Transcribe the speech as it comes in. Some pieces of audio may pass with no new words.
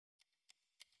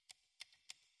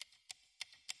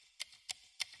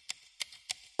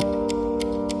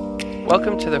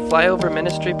Welcome to the Flyover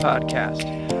Ministry Podcast,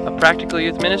 a practical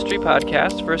youth ministry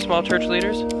podcast for small church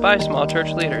leaders by small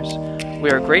church leaders. We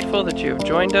are grateful that you have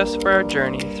joined us for our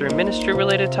journey through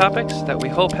ministry-related topics that we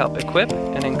hope help equip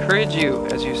and encourage you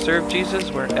as you serve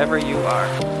Jesus wherever you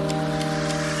are.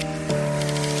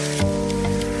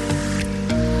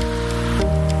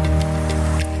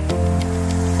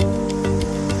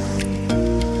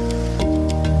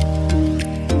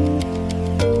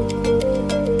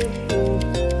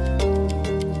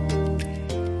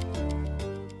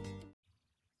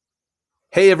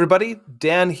 Hey everybody,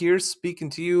 Dan here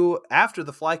speaking to you after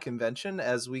the Fly Convention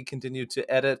as we continue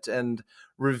to edit and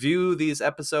review these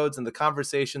episodes and the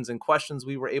conversations and questions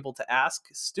we were able to ask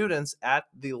students at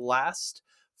the last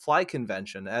Fly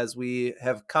Convention. As we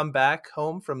have come back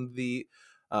home from the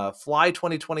Fly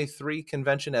 2023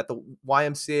 convention at the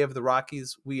YMCA of the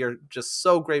Rockies, we are just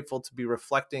so grateful to be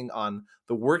reflecting on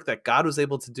the work that God was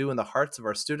able to do in the hearts of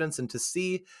our students and to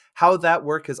see how that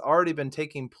work has already been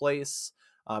taking place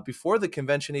before the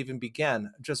convention even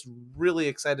began. Just really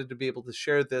excited to be able to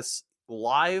share this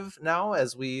live now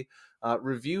as we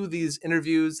review these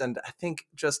interviews. And I think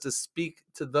just to speak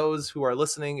to those who are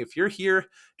listening, if you're here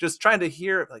just trying to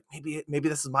hear, like maybe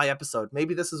this is my episode,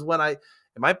 maybe this is when it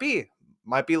might be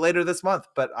later this month,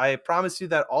 but I promise you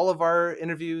that all of our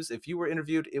interviews, if you were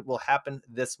interviewed, it will happen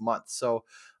this month. So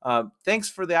thanks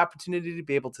for the opportunity to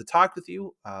be able to talk with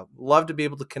you. Love to be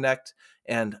able to connect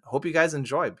and hope you guys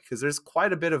enjoy because there's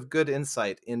quite a bit of good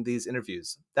insight in these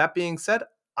interviews. That being said,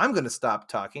 I'm going to stop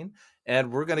talking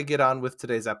and we're going to get on with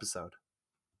today's episode.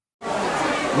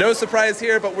 No surprise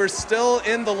here, but we're still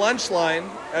in the lunch line,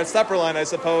 supper line, I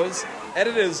suppose. And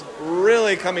it is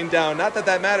really coming down. Not that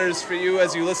that matters for you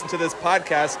as you listen to this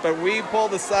podcast, but we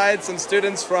pulled aside some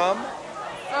students from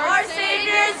Our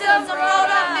Savior's of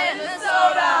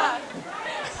Minnesota.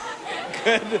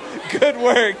 Good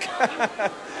work.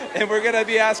 And we're going to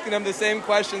be asking them the same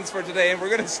questions for today. And we're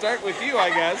going to start with you, I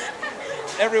guess.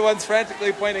 Everyone's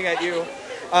frantically pointing at you.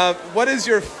 What is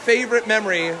your favorite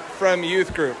memory from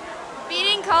youth group?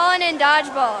 Beating Colin in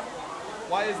dodgeball.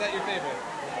 Why is that your favorite?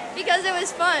 Because it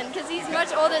was fun, because he's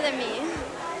much older than me.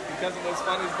 Because it was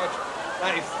fun, he's much...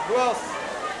 Nice. Who else?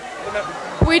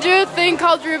 We do a thing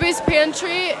called Ruby's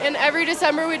Pantry, and every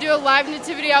December we do a live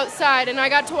nativity outside, and I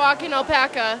got to walk in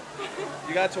alpaca.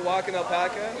 You got to walk in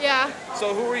alpaca? Yeah.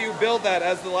 So who were you billed at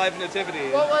as the live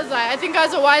nativity? What was I? I think I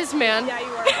was a wise man. Yeah,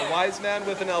 you were. A wise man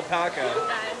with an alpaca.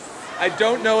 Yes. I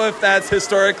don't know if that's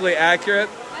historically accurate,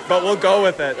 but we'll go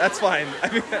with it. That's fine.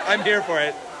 I'm here for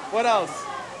it. What else?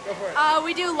 Go for it.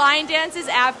 We do line dances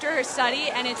after study,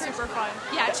 and it's super fun.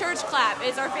 Yeah, church clap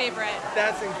is our favorite.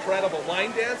 That's incredible.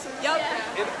 Line dances? Yep.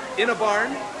 In a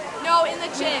barn? No, in the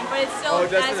gym, but it's still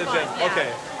just as in the fun. gym. Yeah. Okay.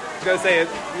 I was going to say it.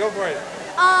 Go for it.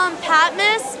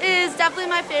 Patmos is definitely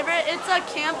my favorite. It's a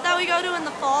camp that we go to in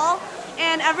the fall,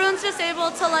 and everyone's just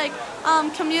able to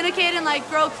communicate and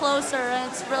grow closer,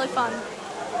 and it's really fun.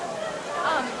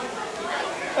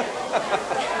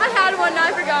 I had one,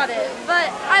 I forgot it.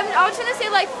 But I was trying to say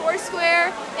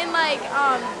Foursquare and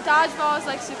dodgeball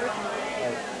is super fun.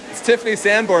 It's Tiffany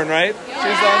Sanborn, right? Yeah.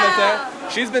 She's the one that's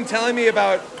there. She's been telling me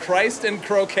about Christ and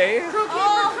croquet.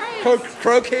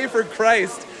 Croquet for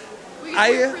Christ.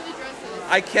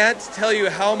 I can't tell you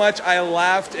how much I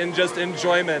laughed in just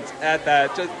enjoyment at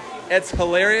that. It's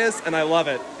hilarious, and I love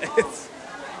it.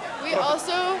 We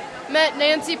also met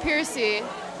Nancy Piercy.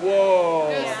 Whoa.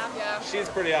 Yeah. She's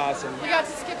pretty awesome. We got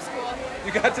to skip school.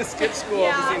 You got to skip school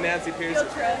to see Nancy Piercy.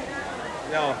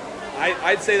 No,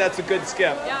 I'd say that's a good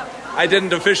skip. Yeah. I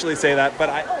didn't officially say that, but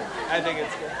I think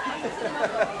it's good.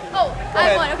 I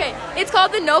have one, okay. It's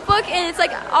called The Notebook, and it's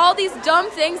all these dumb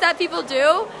things that people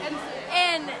do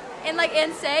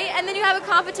and say, and then you have a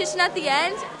competition at the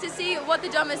end to see what the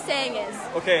dumbest saying is.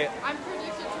 Okay. I'm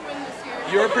predicted to win this year.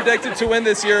 You're predicted to win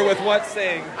this year with what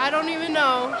saying? I don't even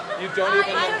know. You don't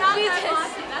even know?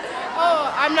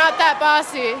 Oh, I'm not that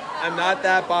bossy. I'm not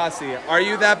that bossy. Are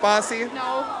you that bossy?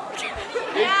 No.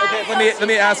 Okay, let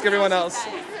me ask everyone else.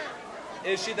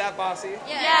 Is she that bossy?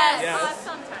 Yes.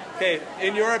 Sometimes. Okay,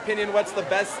 in your opinion, what's the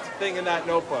best thing in that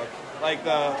notebook?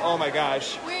 Oh my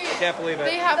gosh, I can't believe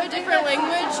They it. have a different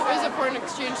language as a foreign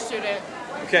exchange student.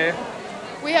 Okay.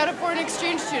 We had a foreign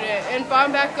exchange student, and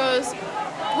Bomback goes,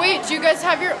 wait, do you guys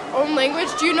have your own language?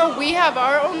 Do you know we have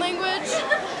our own language?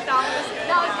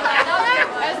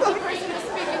 As the person who's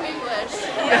speaking English.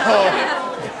 No,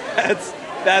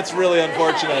 that's really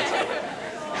unfortunate.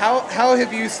 How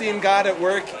have you seen God at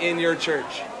work in your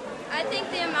church? I think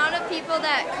the amount of people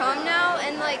that come now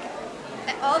and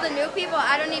all the new people,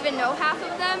 I don't even know half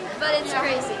of them, but it's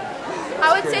crazy.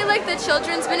 I would say like the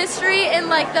children's ministry and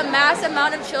like the mass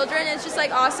amount of children, it's just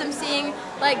like awesome seeing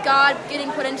like God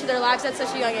getting put into their lives at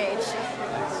such a young age.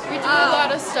 We do a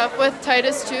lot of stuff with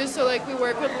Titus too, so like we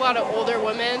work with a lot of older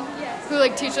women who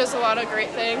like teach us a lot of great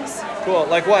things. Cool.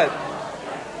 Like what?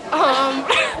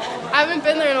 I haven't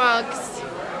been there in a while 'cause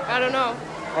I don't know.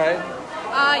 All right.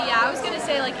 Yeah, I was gonna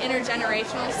say like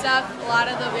intergenerational stuff. A lot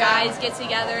of the guys get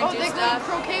together and do they stuff.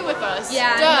 go croquet with us.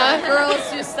 Yeah, Duh. and the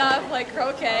girls do stuff like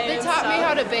croquet. They and taught me stuff.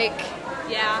 how to bake,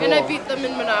 Yeah, and I beat them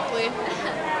in Monopoly.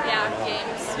 yeah,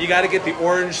 games. You got to get the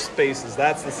orange spaces.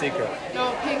 That's the secret.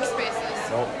 No, pink spaces.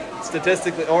 Nope.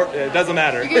 Statistically, or it doesn't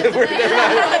matter. You get-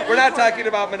 we're not talking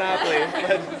about Monopoly.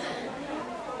 But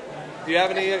do you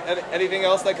have anything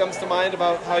else that comes to mind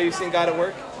about how you've seen God at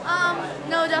work?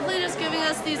 No, definitely just giving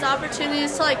us these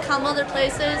opportunities to like come other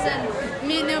places and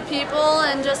meet new people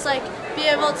and just like be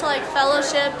able to like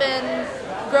fellowship and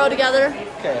grow together.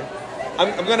 Okay.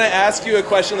 I'm going to ask you a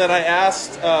question that I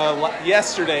asked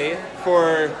yesterday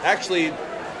for actually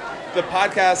the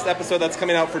podcast episode that's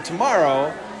coming out for tomorrow,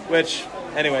 which,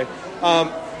 anyway,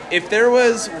 if there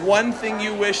was one thing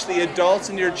you wish the adults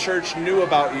in your church knew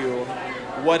about you,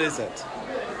 what is it?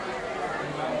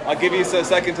 I'll give you a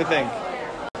second to think.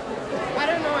 I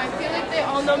don't know. I feel like they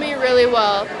all know me really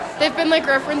well. They've been like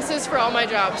references for all my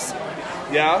jobs.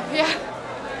 Yeah? Yeah.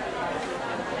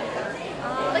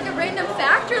 Like a random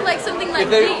fact or like something like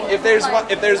If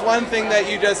there's one thing that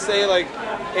you just say like,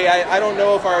 hey, I don't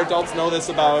know if our adults know this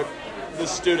about the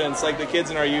students, like the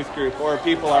kids in our youth group or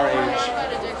people our We're not age.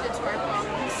 that addicted to our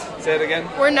phones. Say it again.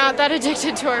 We're not that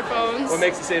addicted to our phones. What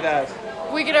makes you say that?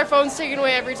 We get our phones taken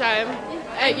away every time.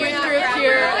 At youth group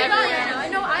here, everywhere. I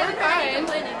know I'm fine.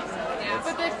 complaining.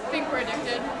 But they think we're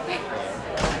addicted.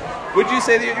 Would you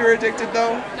say that you're addicted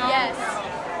though? No. Yes.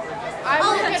 I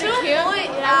work at to a a camp. point,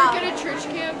 I yeah. work at a church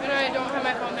camp, and I don't have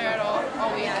my phone there at all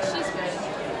week. Yeah, she's good.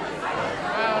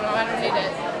 I don't know. I don't need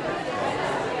it.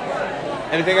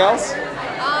 Anything else?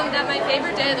 That my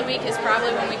favorite day of the week is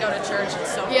probably when we go to church.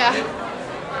 It's so fun. Yeah.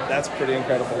 That's pretty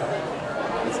incredible.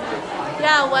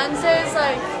 Yeah, Wednesdays,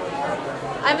 like,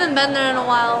 I haven't been there in a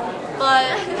while, but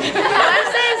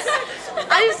Wednesdays,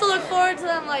 I used to look forward to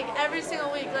them, like, every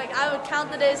single week. Like, I would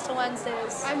count the days to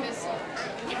Wednesdays. I miss it.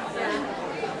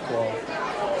 Cool.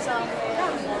 So,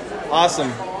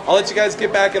 Awesome. I'll let you guys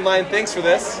get back in line. Thanks for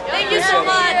this. thank you so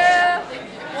much.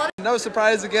 No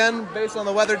surprise again, based on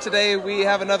the weather today, we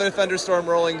have another thunderstorm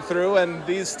rolling through, and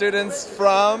these students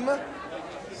from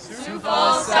Sioux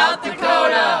Falls, South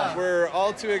Dakota. We're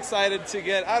all too excited to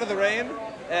get out of the rain,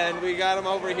 and we got them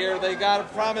over here. They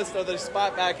got promised their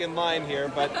spot back in line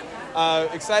here, but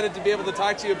excited to be able to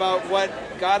talk to you about what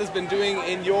God has been doing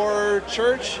in your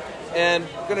church. And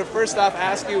I'm going to first off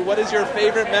ask you, what is your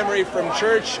favorite memory from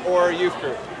church or youth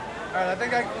group? All right, I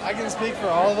think I can speak for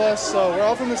all of us. So we're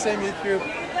all from the same youth group,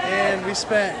 and we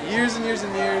spent years and years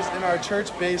and years in our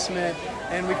church basement,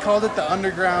 and we called it the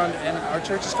Underground, and our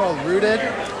church is called Rooted.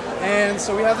 And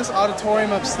so we have this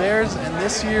auditorium upstairs, and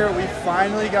this year we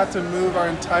finally got to move our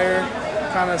entire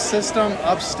kind of system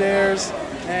upstairs,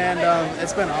 and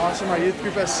it's been awesome. Our youth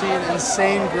group has seen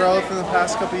insane growth in the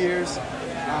past couple years.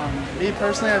 Me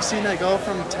personally, I've seen it go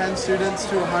from 10 students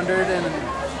to 100 in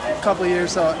a couple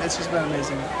years, so it's just been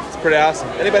amazing. It's pretty awesome.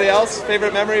 Anybody else?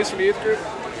 Favorite memories from youth group?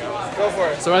 Go for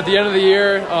it. So at the end of the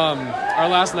year, our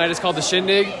last night is called the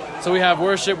Shindig. So we have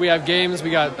worship, we have games,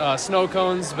 we got snow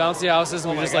cones, bouncy houses,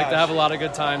 and we just like to have a lot of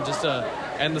good time just to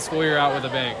end the school year out with a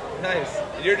bang. Nice.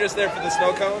 And you're just there for the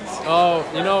snow cones? Oh,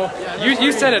 you know,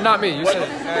 you said it, not me. You said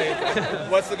it. All right.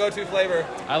 What's the go-to flavor?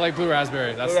 I like blue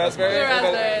raspberry. Blue raspberry? Blue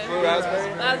raspberry. Blue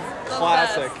raspberry? That's the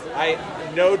Classic.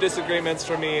 best. No disagreements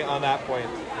from me on that point.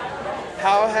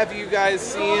 How have you guys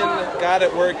seen God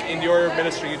at work in your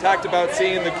ministry? You talked about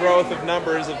seeing the growth of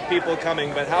numbers of people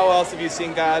coming, but how else have you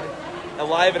seen God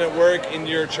alive and at work in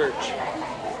your church?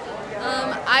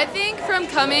 I think from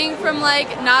coming from like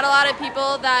not a lot of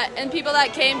people that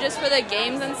came just for the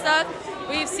games and stuff,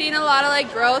 we've seen a lot of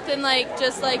like growth in like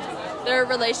just like their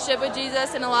relationship with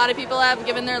Jesus, and a lot of people have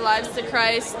given their lives to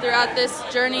Christ throughout this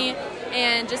journey,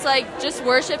 and just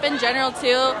worship in general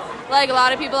too. Like a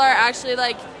lot of people are actually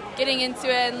like getting into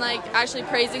it and like actually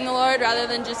praising the Lord rather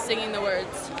than just singing the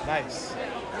words. Nice.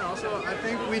 And also, I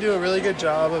think we do a really good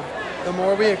job of the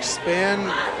more we expand,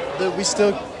 that we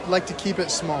still like to keep it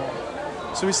small.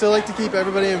 So we still like to keep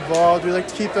everybody involved. We like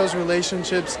to keep those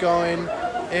relationships going.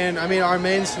 And I mean, our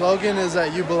main slogan is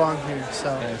that you belong here.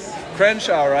 So Nice.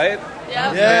 Crenshaw, right?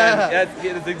 Yeah. yeah.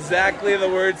 That's exactly the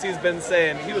words he's been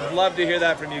saying. He would love to hear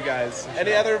that from you guys.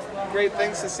 Any other great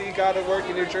things to see God at work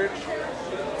in your church?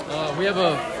 We have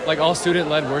a all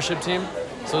student-led worship team.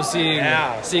 So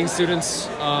seeing students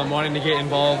wanting to get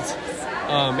involved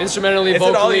instrumentally, vocally.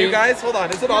 Is it all you guys? Hold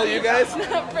on. Is it all you guys?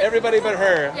 Everybody but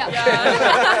her.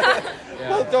 Yeah.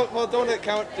 Well, don't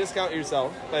discount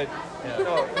yourself. But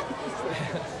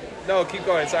no, keep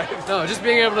going. Sorry. No, just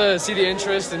being able to see the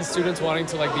interest in students wanting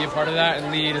to be a part of that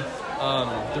and lead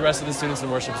the rest of the students in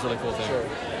worship is a really cool thing. Sure.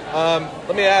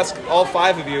 Let me ask all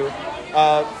 5 of you,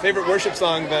 favorite worship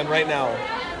song then right now?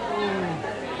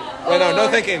 Right now, no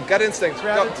thinking, gut instinct.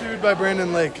 Gratitude by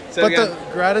Brandon Lake. Say it again. The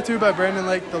Gratitude by Brandon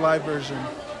Lake, the live version.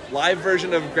 Live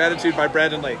version of Gratitude by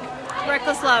Brandon Lake.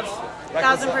 Reckless Love,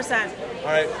 1000%. All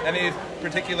right, any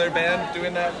particular band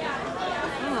doing that?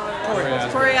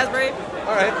 Tori Asbury.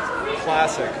 All right,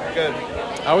 classic, good.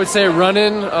 I would say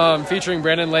Runnin', featuring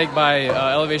Brandon Lake by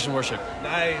Elevation Worship.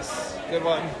 Nice, good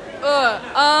one.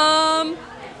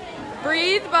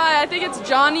 Breathe by, I think it's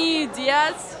Johnny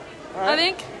Diaz, right. I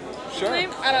think. Sure. I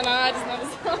don't know, I just know this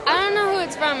song. I don't know who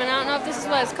it's from, and I don't know if this is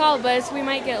what it's called, but it's We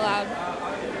Might Get Loud.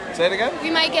 Say it again?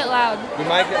 We Might Get Loud. We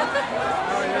might get...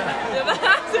 Yeah,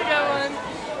 that's a good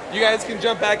one. You guys can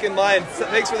jump back in line.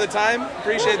 Thanks for the time.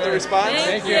 Appreciate the response.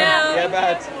 Thank you. Yeah,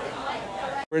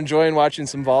 bet. We're enjoying watching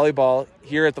some volleyball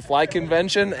here at the Fly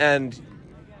Convention, and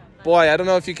boy, I don't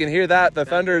know if you can hear that. The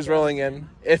thunder is rolling in.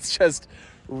 It's just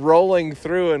rolling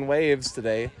through in waves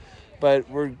today. But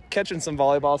we're catching some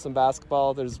volleyball, some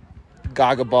basketball. There's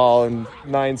Gaga Ball and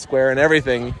 9 Square and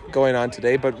everything going on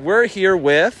today. But we're here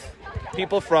with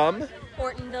people from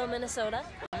Ortonville, Minnesota,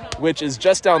 which is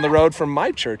just down the road from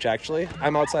my church, actually.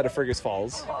 I'm outside of Fergus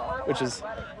Falls, which is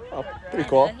pretty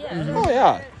cool. Oh,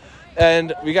 yeah.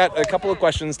 And we got a couple of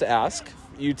questions to ask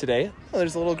you today. Oh,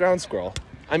 there's a little ground squirrel.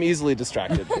 I'm easily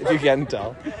distracted, if you can't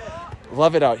tell.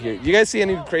 Love it out here. You guys see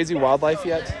any crazy wildlife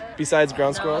yet besides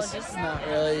ground squirrels? Not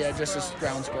really. Yeah, just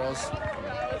ground squirrels.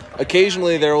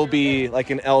 Occasionally there will be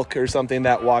an elk or something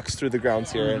that walks through the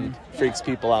grounds here and freaks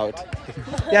people out.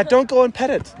 Yeah, don't go and pet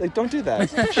it. Don't do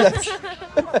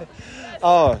that.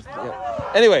 Oh,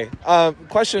 yeah. Anyway,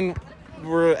 question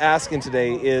we're asking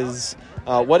today is,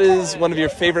 what is one of your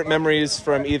favorite memories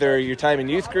from either your time in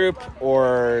youth group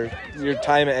or your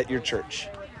time at your church?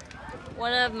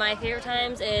 One of my favorite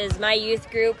times is my youth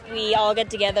group. We all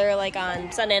get together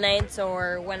on Sunday nights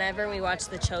or whenever we watch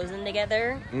The Chosen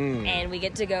together. And we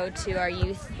get to go to our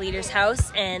youth leader's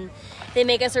house and they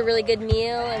make us a really good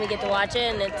meal and we get to watch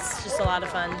it and it's just a lot of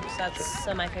fun. So that's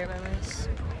some of my favorite memories.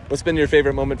 What's been your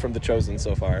favorite moment from The Chosen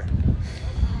so far?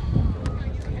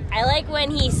 I like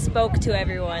when he spoke to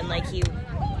everyone.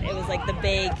 It was the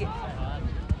big,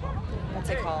 what's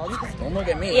it called? Don't look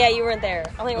at me. Yeah, you weren't there.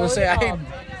 What was it called?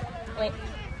 Wait.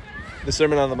 The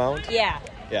Sermon on the Mount? Yeah.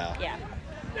 Yeah.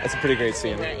 That's a pretty great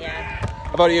scene. Yeah.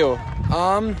 How about you?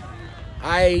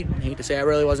 I hate to say I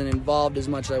really wasn't involved as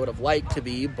much as I would have liked to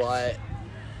be, but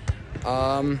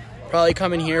probably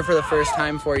coming here for the first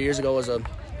time 4 years ago was a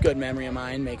good memory of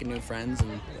mine, making new friends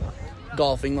and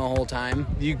golfing the whole time.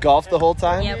 You golfed the whole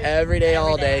time? Yep. Every day,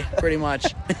 all day, pretty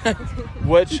much.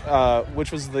 Which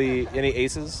was any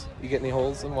aces? You get any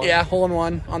holes in one? Yeah, hole in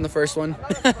one on the first one.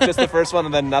 Just the first one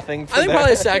and then nothing? I think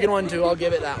probably the second one too. I'll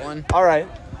give it that one. All right.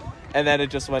 And then it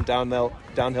just went downhill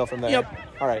from there? Yep.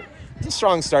 All right. It's a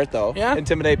strong start though. Yeah.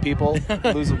 Intimidate people,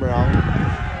 lose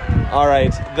morale. All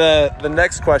right. The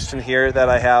next question here that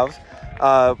I have,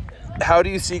 how do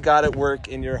you see God at work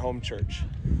in your home church?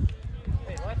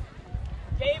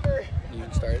 You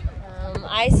can start.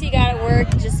 I see God at work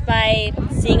just by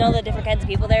seeing all the different kinds of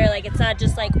people there. It's not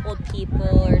just old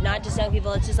people or not just young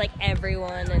people. It's just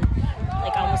everyone and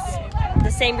almost the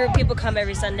same group of people come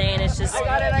every Sunday and it's just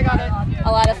I got it.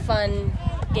 a lot of fun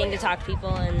getting to talk to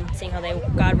people and seeing how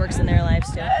God works in their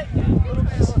lives too.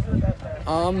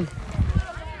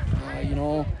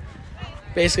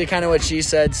 Basically kind of what she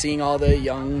said, seeing all the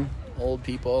young, old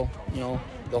people,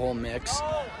 the whole mix.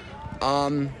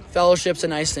 Fellowship's a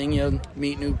nice thing,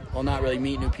 not really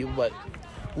meet new people, but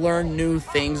learn new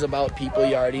things about people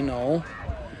you already know.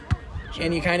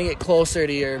 And you kind of get closer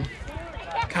to your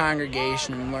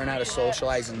congregation and learn how to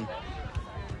socialize and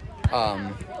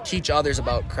teach others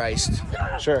about Christ.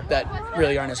 Sure. That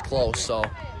really aren't as close, so.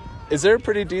 Is there a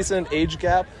pretty decent age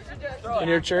gap in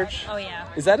your church? Oh, yeah.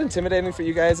 Is that intimidating for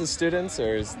you guys as students,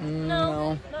 or is...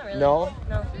 No, not really. No?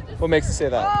 No. What makes you say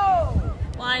that?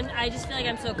 Well, I just feel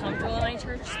I'm so comfortable in my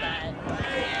church that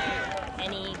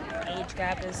any age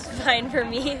gap is fine for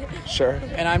me. Sure.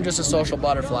 And I'm just a social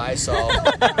butterfly, so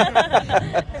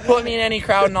put me in any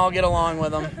crowd and I'll get along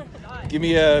with them. Give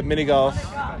me a mini golf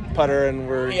putter and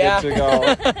we're good to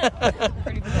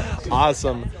go.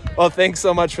 Awesome. Well, thanks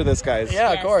so much for this, guys.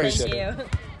 Yeah, of course. Thank you.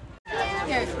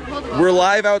 Here, hold We're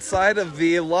live outside of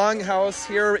the Longhouse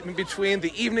here in between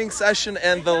the evening session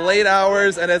and the late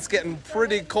hours, and it's getting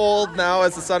pretty cold now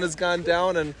as the sun has gone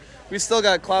down, and we still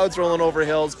got clouds rolling over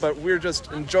hills, but we're just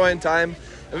enjoying time.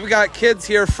 And we've got kids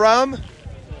here from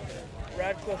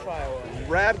Radcliffe,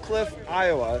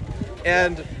 Iowa.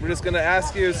 And we're just going to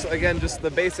ask you, again, just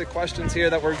the basic questions here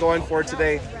that we're going for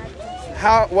today.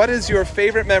 What is your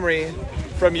favorite memory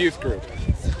from youth group?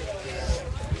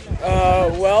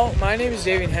 Well, my name is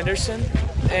Davian Henderson,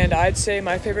 and I'd say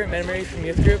my favorite memory from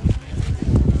youth group,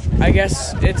 I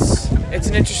guess it's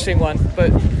an interesting one,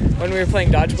 but when we were playing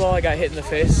dodgeball, I got hit in the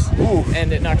face. Ooh.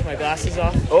 And it knocked my glasses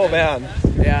off. Oh, man.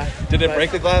 Yeah. Did it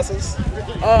break the glasses?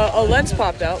 A lens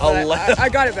popped out, but I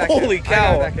got it back in. Holy cow.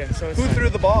 I got it back in, so Who threw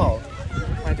the ball?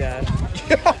 My dad.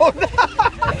 Oh, no.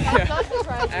 Yeah,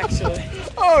 actually.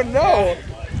 Oh, no.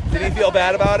 Did he feel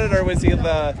bad about it, or was he just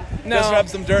rub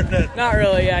some dirt in it? Not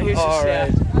really, yeah. He was All right.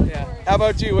 Yeah. How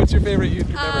about you? What's your favorite youth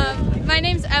group memory? My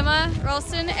name's Emma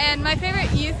Ralston, and my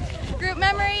favorite youth group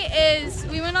memory is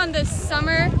we went on this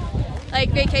summer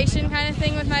vacation kind of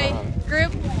thing with my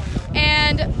group,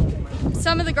 and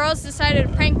some of the girls decided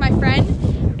to prank my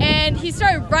friend, and he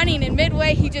started running, and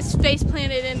midway he just face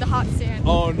planted in the hot sand.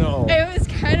 Oh no. It was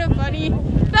kind of funny.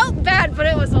 Felt bad, but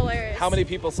it was hilarious. How many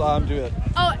people saw him do it?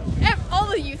 Oh, all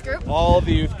the youth group. All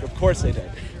the youth group. Of course they did.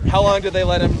 How long did they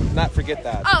let him not forget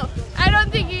that? Oh, I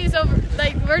don't think he's over.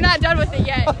 We're not done with it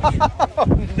yet. Oh,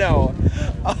 no.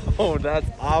 Oh, that's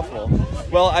awful.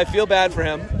 Well, I feel bad for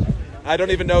him. I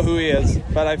don't even know who he is,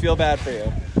 but I feel bad for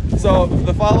you. So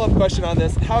the follow-up question on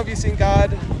this, how have you seen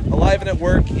God alive and at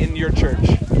work in your church?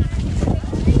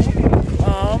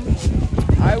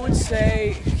 I would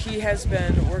say he has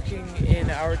been working in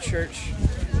our church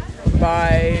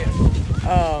by,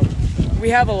 we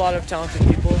have a lot of talented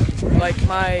people. Like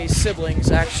my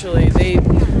siblings, actually, they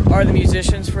are the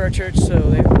musicians for our church, so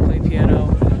they play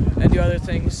piano and do other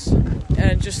things.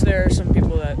 And just there are some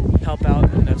people that help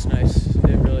out, and that's nice.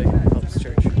 It really helps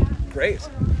church. Great.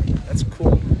 That's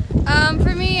cool.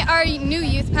 For me, our new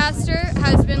youth pastor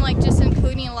has been just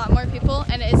including a lot more people,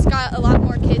 and it's got a lot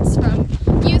more kids from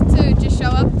youth to just show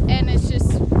up, and it's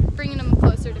just bringing them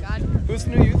closer to God. Who's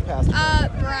the new youth pastor?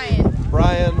 Brian.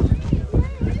 Brian.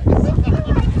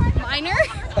 Minor.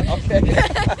 Okay.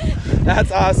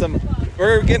 That's awesome.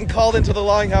 We're getting called into the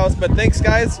Longhouse, but thanks,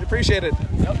 guys. Appreciate it.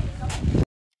 Yep.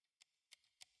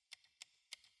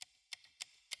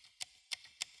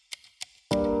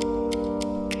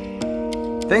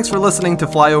 Thanks for listening to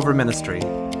Flyover Ministry.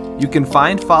 You can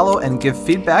find, follow, and give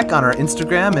feedback on our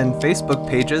Instagram and Facebook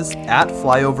pages at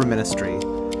Flyover Ministry.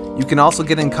 You can also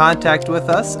get in contact with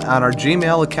us on our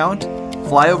Gmail account,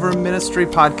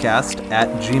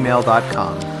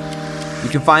 flyoverministrypodcast@gmail.com. You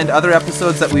can find other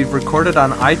episodes that we've recorded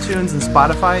on iTunes and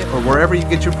Spotify or wherever you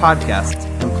get your podcasts,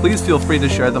 and please feel free to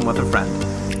share them with a friend.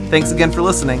 Thanks again for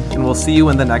listening, and we'll see you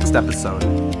in the next episode.